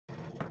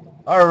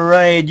All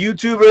right,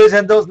 YouTubers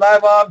and those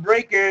live on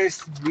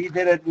breakers, we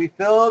did it. We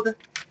filled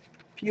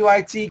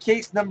PYT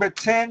case number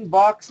 10,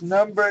 box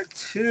number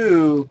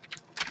 2.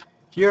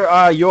 Here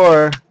are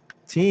your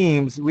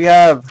teams. We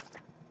have,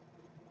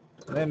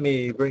 let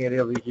me bring it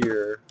over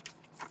here.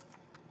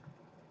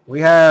 We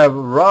have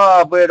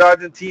Rob with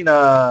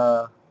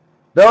Argentina,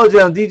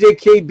 Belgium, DJ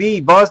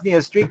KB,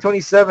 Bosnia, Streak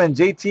 27,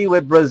 JT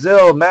with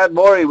Brazil, Matt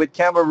Mori with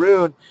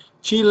Cameroon,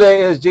 Chile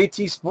is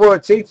JT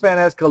Sports, Fan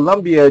has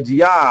Colombia,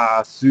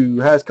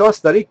 Giasu has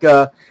Costa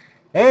Rica,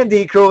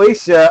 Andy,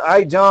 Croatia,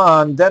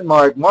 Ijon,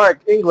 Denmark, Mark,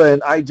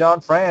 England,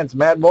 Ijon, France,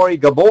 Matt Mori,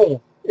 Gabon,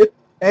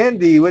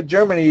 Andy with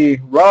Germany,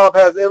 Rob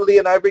has Italy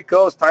and Ivory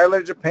Coast,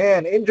 Tyler,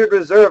 Japan, Injured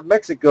Reserve,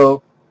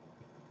 Mexico,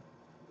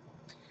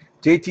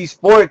 JT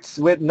Sports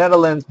with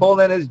Netherlands,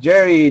 Poland is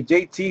Jerry,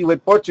 JT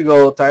with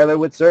Portugal, Tyler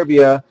with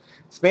Serbia,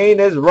 Spain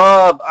is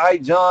Rob,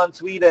 Ijon,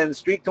 Sweden,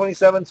 Streak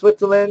 27,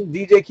 Switzerland,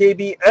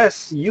 DJ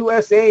KBS,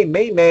 USA,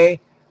 May,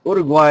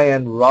 Uruguay,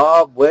 and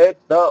Rob with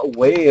the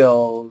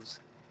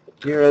Wales.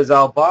 Here is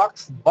our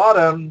box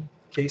bottom,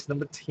 case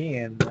number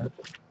 10.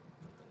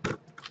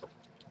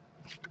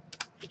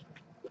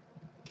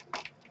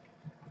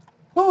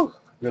 Whew,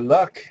 good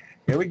luck.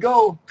 Here we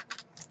go.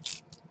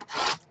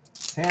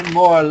 10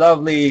 more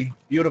lovely,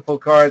 beautiful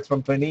cards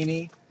from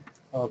Panini.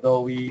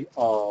 Although we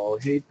all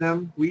hate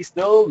them, we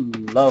still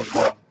love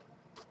them.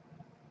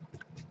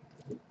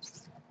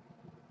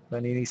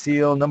 Panini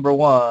seal number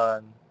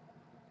 1.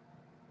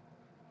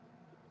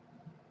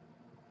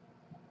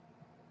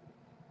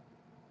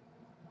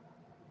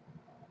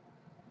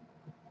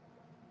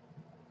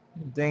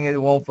 Dang it, it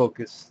won't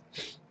focus.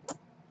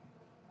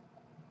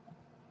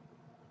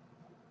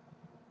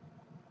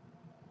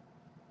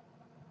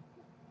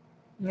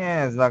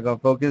 Yeah, it's not gonna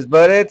focus,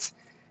 but it's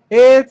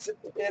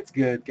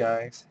good,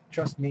 guys.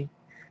 Trust me.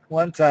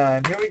 One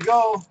time. Here we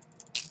go.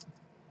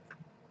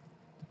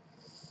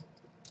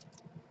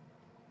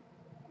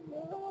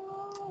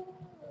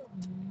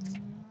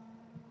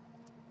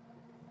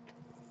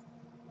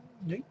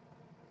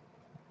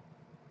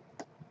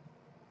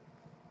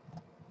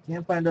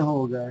 Can't find the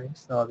hole,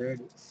 guys. Oh, there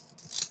it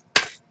is.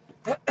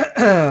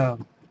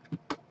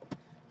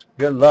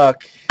 Good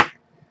luck. I'm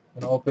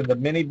gonna open the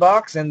mini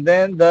box and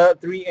then the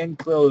 3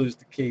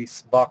 enclosed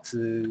case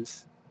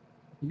boxes.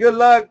 Good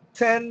luck.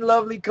 10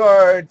 lovely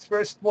cards.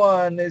 First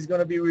one is going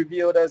to be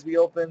revealed as we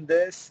open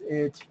this.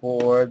 It's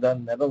for the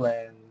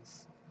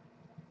Netherlands.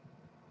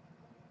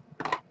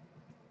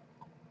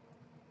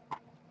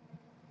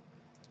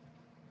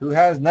 Who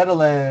has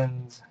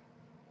Netherlands?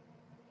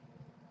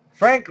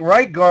 Frank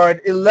Rijkaard,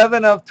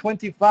 11 of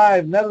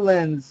 25.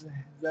 Netherlands.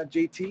 Is that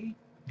JT?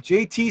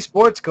 JT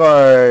Sports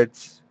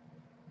Cards.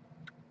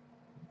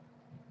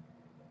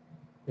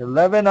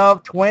 11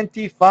 of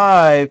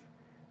 25.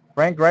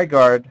 Frank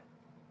Rijkaard.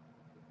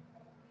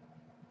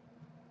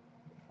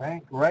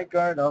 Frank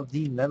Rijkaard of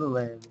the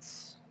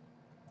Netherlands.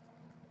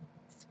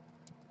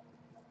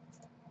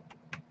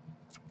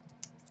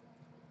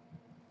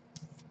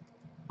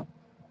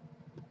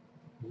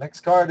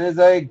 Next card is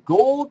a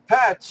gold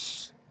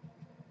patch.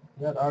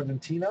 We got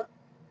Argentina.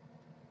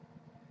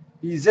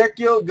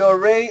 Ezekiel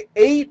Garay,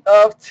 8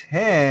 of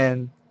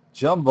 10.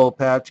 Jumbo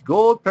patch.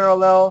 Gold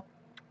parallel.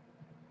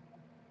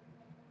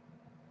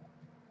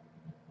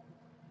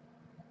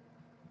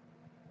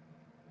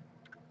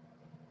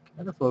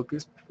 Kind of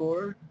focused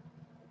before.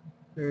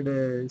 There it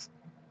is.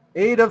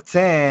 8 of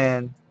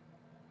 10.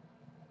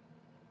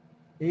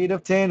 8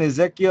 of 10.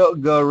 Ezekiel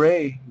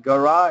Garay.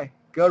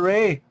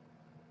 Garay.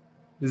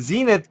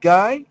 Zenith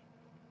guy.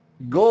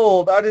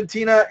 Gold.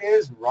 Argentina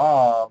is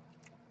Rob.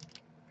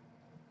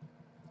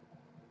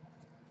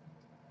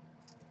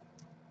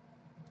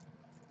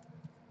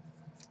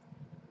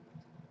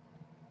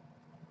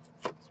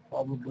 It's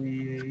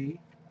probably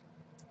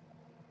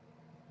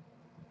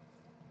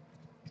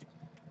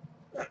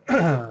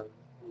a...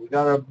 We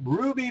got a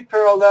ruby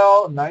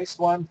parallel. Nice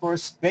one for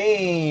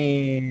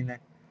Spain.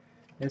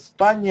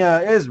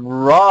 España is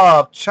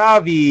Rob.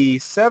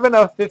 Xavi, 7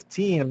 of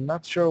 15. I'm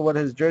not sure what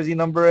his jersey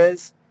number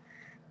is.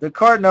 The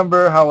card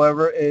number,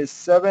 however, is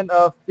 7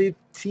 of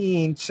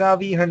 15.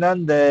 Xavi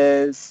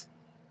Hernandez.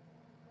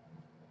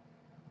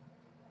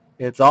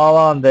 It's all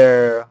on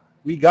there.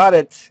 We got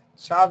it.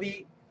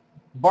 Xavi,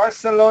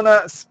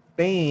 Barcelona,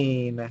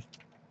 Spain.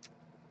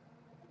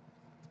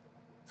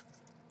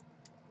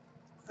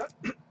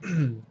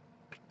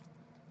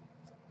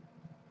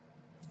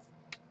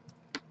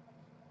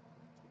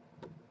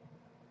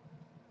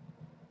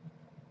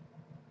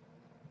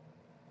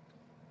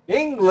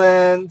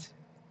 England,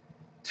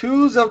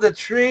 2s of the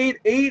trade,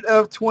 8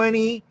 of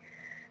 20.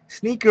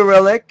 Sneaker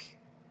relic.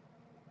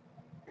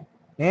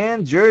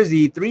 And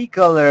jersey,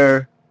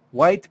 3-color,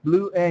 white,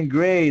 blue, and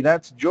gray.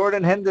 That's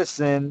Jordan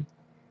Henderson.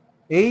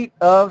 8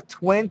 of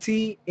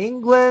 20.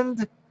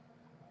 England,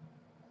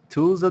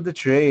 tools of the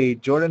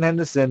trade. Jordan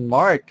Henderson.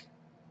 Mark.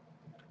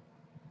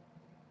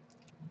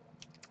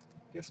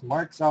 Guess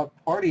Mark's out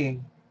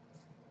partying.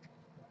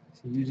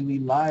 He's usually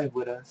live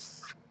with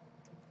us.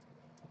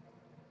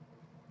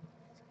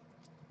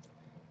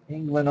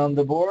 England on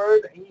the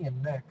board.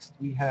 And next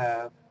we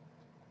have,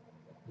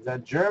 is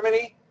that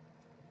Germany?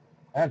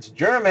 That's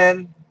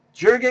German.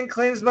 Jurgen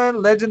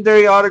Klinsmann,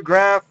 legendary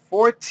autograph,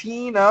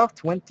 14 of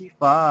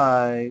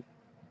 25.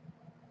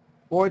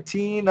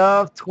 14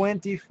 of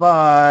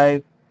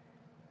 25.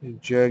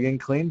 Jurgen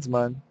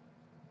Klinsmann.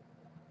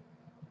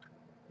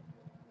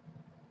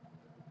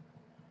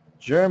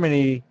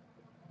 Germany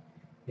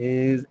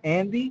is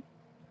Andy.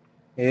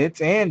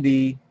 It's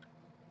Andy.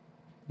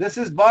 This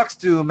is box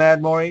 2,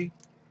 Mad Maury.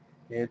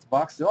 It's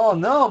box 2. Oh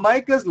no,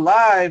 Micah's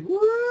live.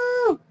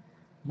 Woo!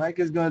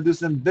 Micah's going to do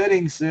some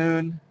bidding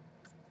soon.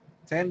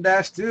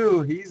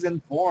 10-2, he's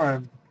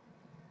informed.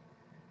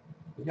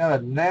 We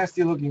got a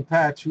nasty looking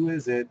patch. Who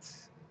is it?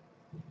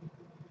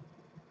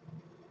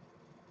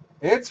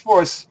 It's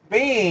for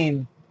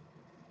Spain.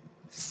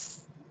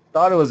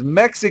 Thought it was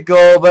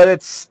Mexico, but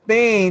it's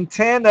Spain.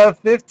 10 of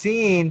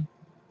 15.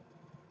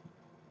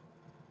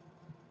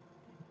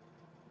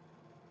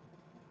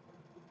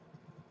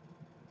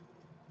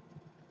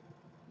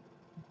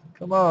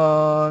 Come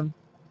on.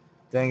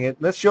 Dang it.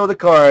 Let's show the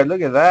card.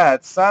 Look at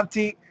that.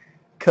 Santi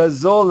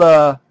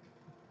Cazorla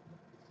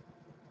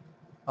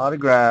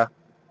autograph.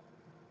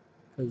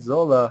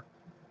 Cazorla.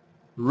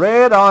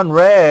 Red on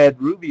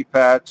red. Ruby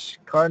patch.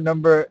 Card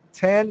number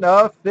 10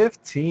 of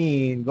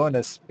 15. Going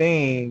to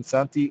Spain.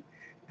 Santi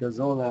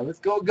Cazorla. Let's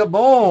go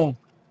Gabon.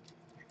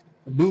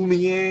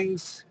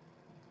 Boomeyangs.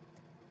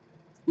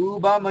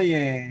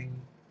 Ubamayang.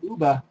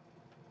 Uba.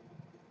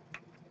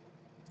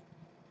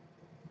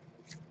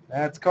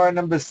 That's card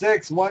number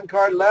 6. One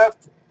card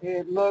left.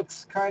 It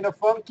looks kind of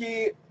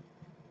funky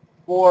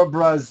for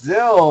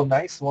Brazil.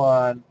 Nice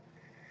one.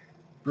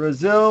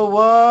 Brazil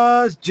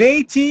was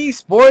JT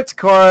Sports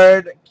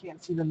Card. I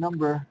can't see the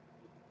number.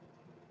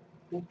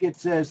 I think it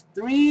says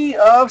 3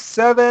 of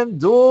 7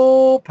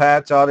 dual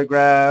patch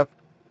autograph.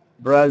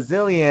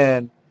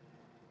 Brazilian.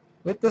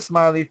 With the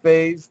smiley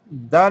face.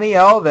 Dani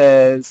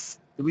Alves.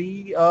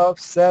 3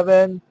 of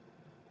 7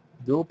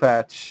 dual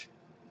patch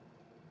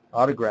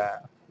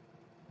autograph.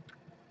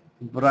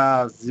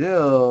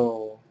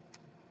 Brazil.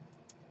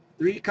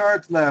 3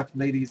 cards left,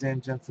 ladies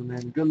and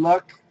gentlemen. Good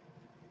luck.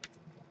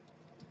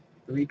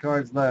 3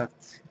 cards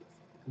left.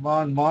 Come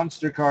on,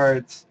 monster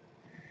cards.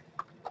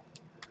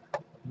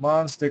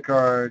 Monster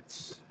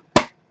cards.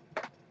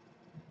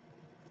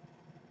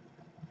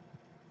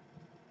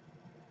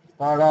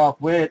 Start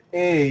off with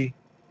a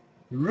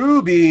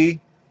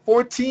Ruby.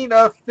 14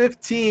 of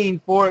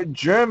 15 for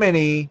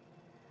Germany.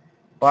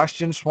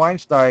 Bastian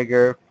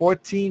Schweinsteiger.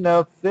 14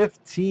 of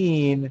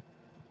 15.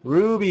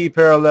 Ruby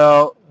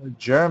parallel,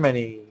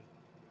 Germany.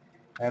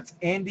 That's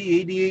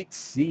Andy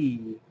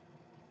 88C.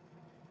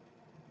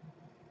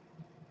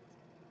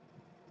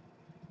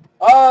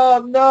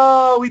 Oh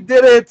no, we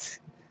did it.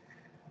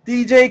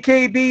 DJ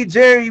KB,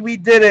 Jerry, we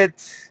did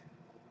it.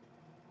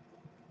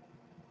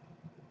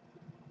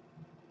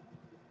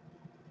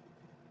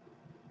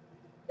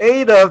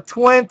 Eight of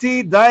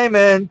 20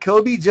 diamond,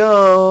 Kobe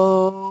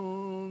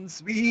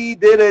Jones. We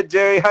did it,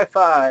 Jerry. High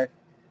five.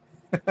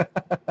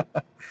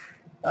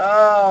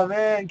 Oh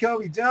man,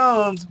 Kobe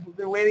Jones. We've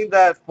been waiting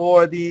that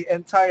for the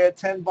entire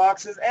 10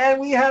 boxes. And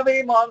we have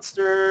a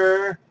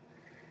monster.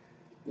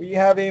 We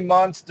have a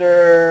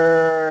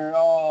monster.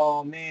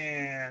 Oh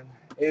man.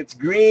 It's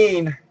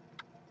green.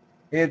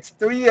 It's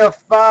 3 of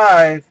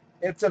 5.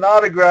 It's an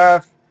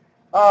autograph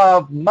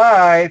of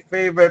my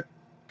favorite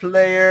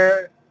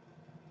player,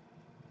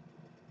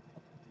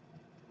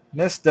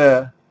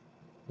 Mr.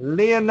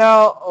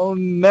 Lionel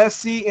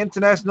Messi,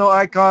 International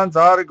Icons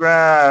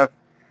autograph.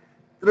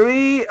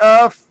 3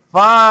 of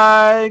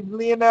 5.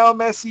 Lionel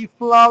Messi,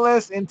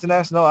 flawless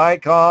international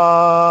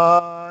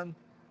icon.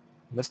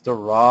 Mr.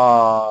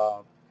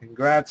 Rob.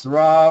 Congrats,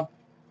 Rob.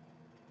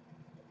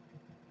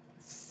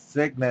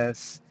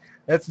 Sickness.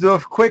 Let's do a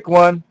quick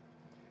one.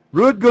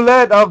 Ruud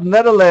Gullit of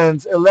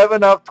Netherlands,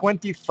 11 of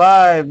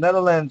 25.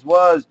 Netherlands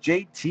was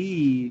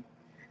JT.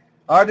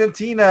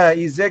 Argentina,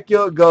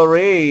 Ezekiel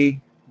Garay.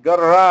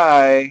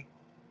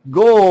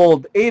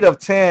 Gold, 8 of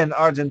 10.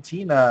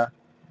 Argentina.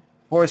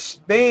 For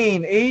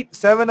Spain,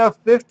 7 of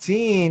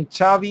 15,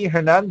 Xavi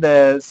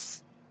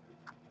Hernandez.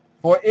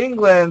 For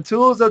England,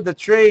 Tools of the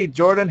Trade,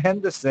 Jordan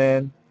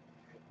Henderson.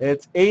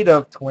 It's 8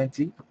 of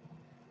 20.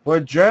 For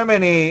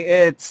Germany,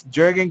 it's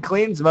Jurgen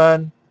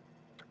Klinsmann.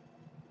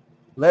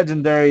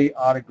 Legendary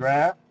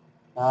autograph.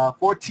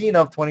 14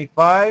 of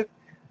 25.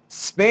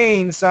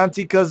 Spain,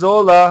 Santi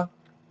Cazorla.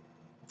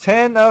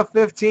 10 of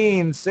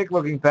 15. Sick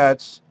looking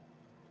patch.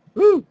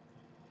 Woo!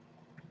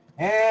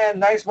 And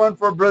nice one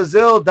for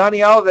Brazil, Dani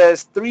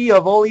Alves, 3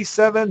 of only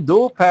 7,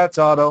 dual patch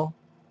auto.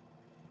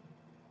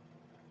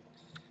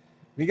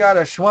 We got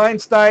a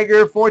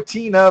Schweinsteiger,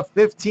 14 of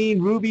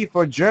 15, Ruby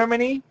for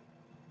Germany.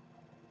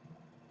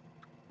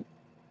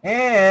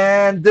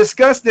 And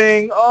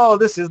disgusting, oh,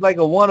 this is like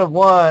a 1 of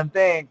 1.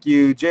 Thank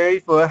you, Jerry,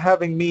 for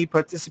having me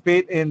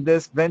participate in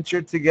this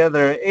venture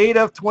together. 8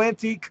 of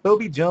 20,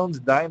 Kobe Jones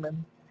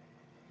Diamond.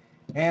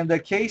 And the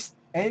case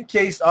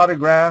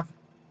autograph.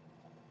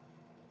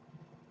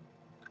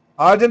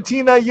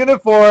 Argentina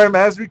uniform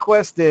as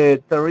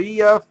requested.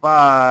 3 of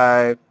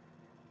 5.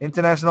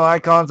 International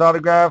Icons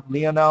autograph,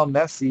 Lionel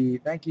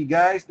Messi. Thank you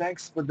guys.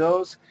 Thanks for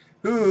those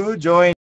who joined.